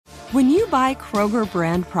When you buy Kroger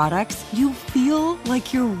brand products, you feel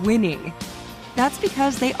like you're winning. That's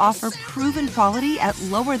because they offer proven quality at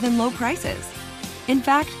lower than low prices. In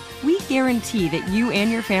fact, we guarantee that you and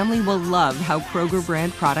your family will love how Kroger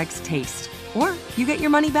brand products taste, or you get your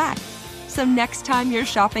money back. So next time you're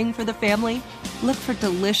shopping for the family, look for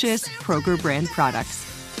delicious Kroger brand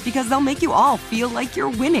products, because they'll make you all feel like you're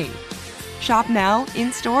winning. Shop now,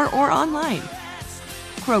 in-store, or online.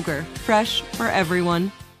 Kroger, fresh for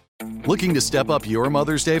everyone. Looking to step up your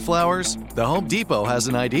Mother's Day flowers? The Home Depot has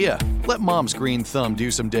an idea. Let Mom's green thumb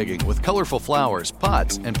do some digging with colorful flowers,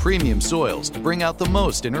 pots, and premium soils to bring out the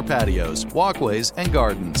most in her patios, walkways, and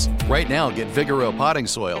gardens. Right now, get Vigoro potting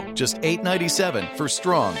soil, just $8.97 for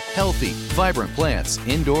strong, healthy, vibrant plants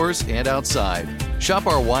indoors and outside. Shop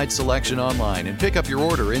our wide selection online and pick up your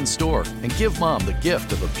order in-store and give Mom the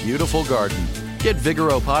gift of a beautiful garden. Get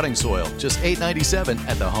Vigoro potting soil, just $8.97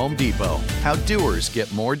 at the Home Depot. How doers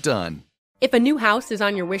get more done. If a new house is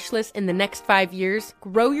on your wish list in the next 5 years,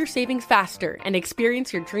 grow your savings faster and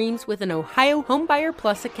experience your dreams with an Ohio Homebuyer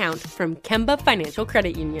Plus account from Kemba Financial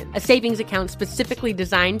Credit Union. A savings account specifically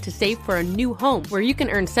designed to save for a new home, where you can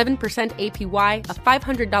earn 7% APY,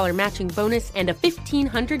 a $500 matching bonus, and a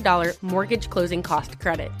 $1,500 mortgage closing cost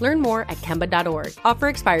credit. Learn more at Kemba.org. Offer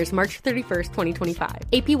expires March 31st, 2025.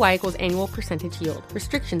 APY equals annual percentage yield.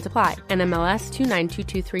 Restrictions apply. NMLS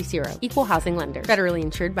 292230. Equal housing lender. Federally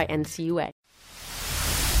insured by NCUA.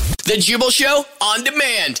 The Jubal Show on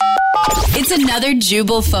demand. It's another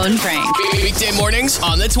Jubal phone prank. Weekday mornings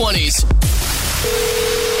on the 20s.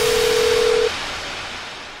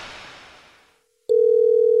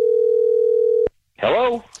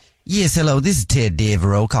 Hello? Yes, hello. This is Ted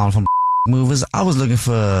Devereaux calling from Movers. I was looking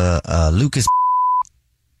for Lucas.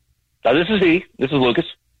 This is he. This is Lucas.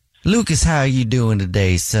 Lucas, how are you doing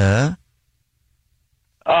today, sir?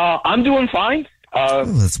 I'm doing fine.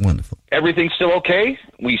 That's wonderful. Everything's still okay.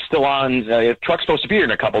 We still on. Truck's supposed to be here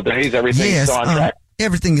in a couple of days. Everything's still on track.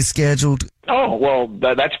 Everything is scheduled. Oh, well,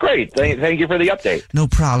 that's great. Thank you for the update. No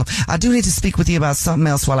problem. I do need to speak with you about something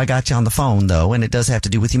else while I got you on the phone, though, and it does have to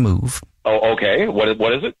do with your move. Oh, okay. What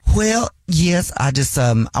is it? Well, yes, I just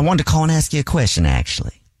I wanted to call and ask you a question,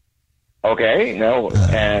 actually. Okay. No.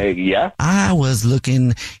 Yeah. I was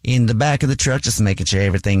looking in the back of the truck, just making sure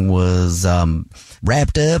everything was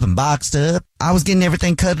wrapped up and boxed up. I was getting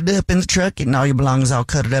everything cutted up in the truck, getting all your belongings all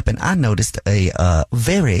cutted up, and I noticed a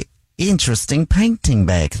very interesting painting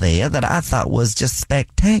back there that I thought was just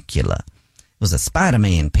spectacular. It was a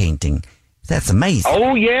Spider-Man painting. That's amazing.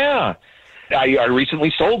 Oh, yeah. I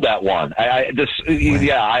recently sold that one.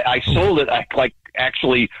 I sold it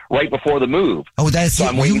actually right before the move. Oh, that's so it.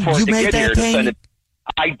 I'm waiting for it to get here to send it.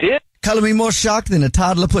 I did. Color me more shocked than a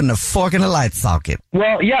toddler putting a fork in a light socket.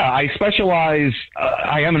 Well, yeah, I specialize.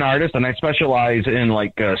 I am an artist, and I specialize in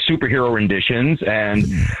superhero renditions. And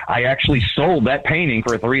I actually sold that painting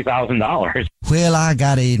for $3,000. Well, I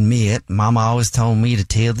gotta admit, Mama always told me to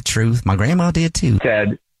tell the truth. My grandma did too.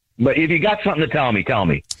 Ted, but if you got something to tell me, tell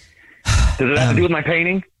me. Does it have to do with my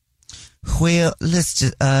painting? Well, let's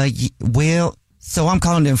just. So I'm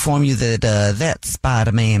calling to inform you that that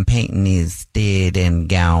Spider-Man painting is dead and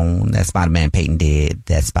gone. That Spider-Man painting dead.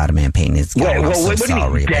 That Spider-Man painting is gone. I'm so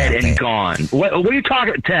sorry about that. Dead and gone? What are you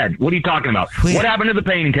talking, Ted? What are you talking about? Well, what happened to the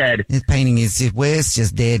painting, Ted? This painting is it's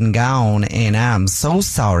just dead and gone, and I'm so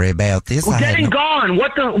sorry about this. Well, dead and gone.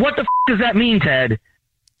 What the does that mean, Ted?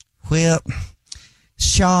 Well,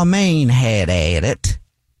 Charmaine had at it,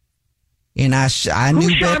 and I knew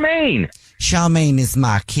Who's Charmaine? Charmaine is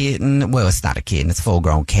my kitten. Well, it's not a kitten. It's a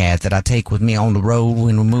full-grown cat that I take with me on the road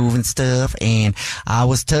when we're moving stuff. And I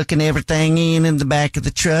was tucking everything in the back of the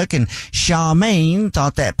truck. And Charmaine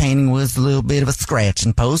thought that painting was a little bit of a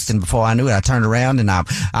scratching post. And before I knew it, I turned around and I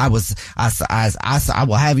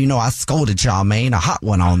will have you know, I scolded Charmaine, a hot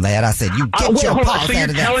one on that. I said, "You get your paws out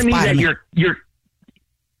of that Spider-Man." So you're telling me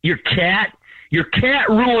that your cat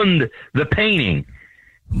ruined the painting?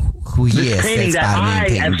 Yes, painting that I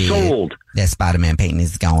have sold. That Spider-Man painting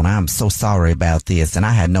is gone. I'm so sorry about this, and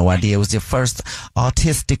I had no idea it was your first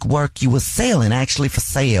artistic work you were selling, actually for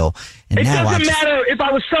sale. And it now doesn't matter if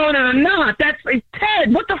I was selling it or not. That's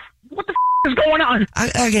Ted. What the is going on?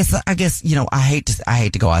 I guess you know, I hate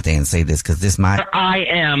to go out there and say this because this might. I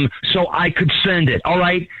am, so I could send it. All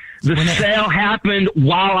right. The sale happened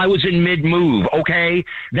while I was in mid-move. Okay,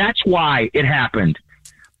 that's why it happened.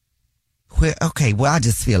 Well, okay, well, I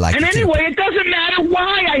just feel like... And anyway, it doesn't matter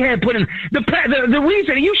why I had put in... The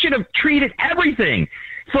reason, you should have treated everything,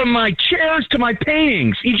 from my chairs to my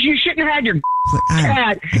paintings. You shouldn't have had your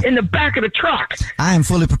cat in the back of the truck. I am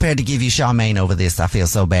fully prepared to give you Charmaine over this. I feel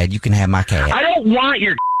so bad. You can have my cat. I don't want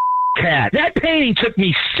your cat. That painting took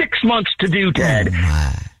me 6 months to do, Ted. Oh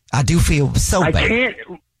my. I do feel so bad. I can't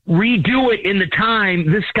redo it in the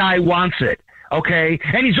time this guy wants it. Okay,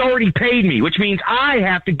 and he's already paid me, which means I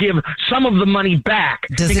have to give some of the money back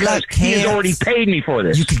because he has already paid me for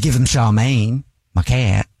this. You could give him Charmaine, my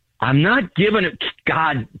cat. I'm not giving it.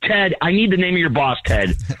 God, Ted, I need the name of your boss,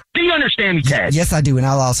 Ted. Do you understand me, Ted? Yes, I do, and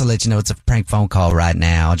I'll also let you know it's a prank phone call right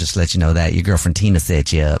now. I'll just let you know that your girlfriend Tina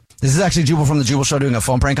set you up. This is actually Jubal from the Jubal Show doing a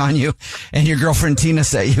phone prank on you, and your girlfriend Tina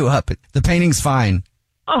set you up. The painting's fine.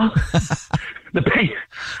 Oh, the painting.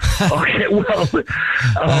 Okay, well,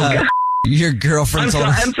 God. Your girlfriend told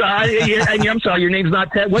us. I'm sorry. I'm sorry. Your name's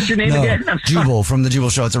not Ted. What's your name again? Jubal from the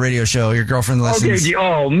Jubal Show. It's a radio show. Your girlfriend listens. Okay.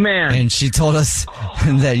 Oh, man. And she told us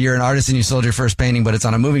that you're an artist and you sold your first painting, but it's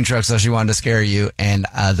on a moving truck, so she wanted to scare you. And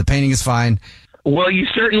the painting is fine. Well, you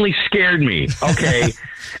certainly scared me. Okay.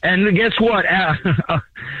 And guess what?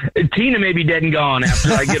 Tina may be dead and gone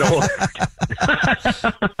after I get old.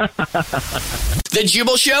 The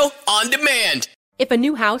Jubal Show on demand. If a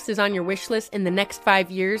new house is on your wish list in the next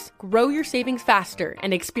 5 years, grow your savings faster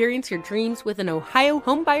and experience your dreams with an Ohio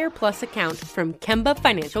Homebuyer Plus account from Kemba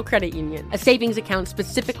Financial Credit Union. A savings account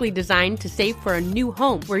specifically designed to save for a new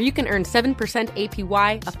home where you can earn 7%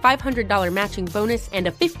 APY, a $500 matching bonus, and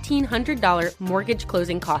a $1,500 mortgage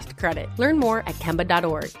closing cost credit. Learn more at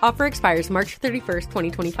Kemba.org. Offer expires March 31st,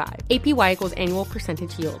 2025. APY equals annual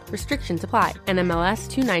percentage yield. Restrictions apply. NMLS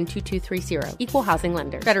 292230. Equal housing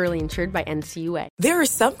lender. Federally insured by NCUA. There are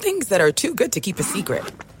some things that are too good to keep a secret.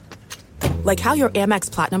 Like how your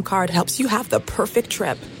Amex Platinum card helps you have the perfect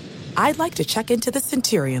trip. I'd like to check into the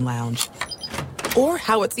Centurion Lounge. Or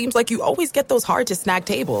how it seems like you always get those hard-to-snag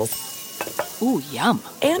tables. Ooh, yum.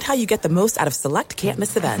 And how you get the most out of select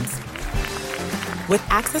can't-miss events. With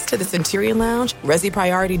access to the Centurion Lounge, Resi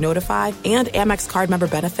Priority Notify, and Amex card member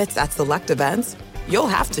benefits at select events, you'll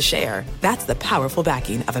have to share. That's the powerful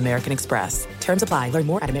backing of American Express. Terms apply. Learn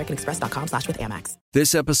more at americanexpress.com/withAmex.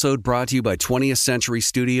 This episode brought to you by 20th Century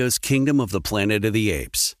Studios' Kingdom of the Planet of the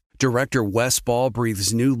Apes. Director Wes Ball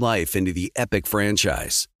breathes new life into the epic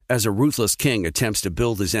franchise. As a ruthless king attempts to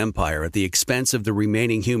build his empire at the expense of the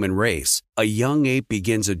remaining human race, a young ape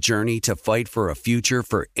begins a journey to fight for a future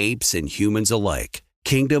for apes and humans alike.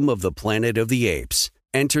 Kingdom of the Planet of the Apes.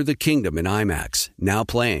 Enter the kingdom in IMAX, now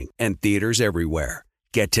playing, and theaters everywhere.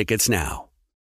 Get tickets now.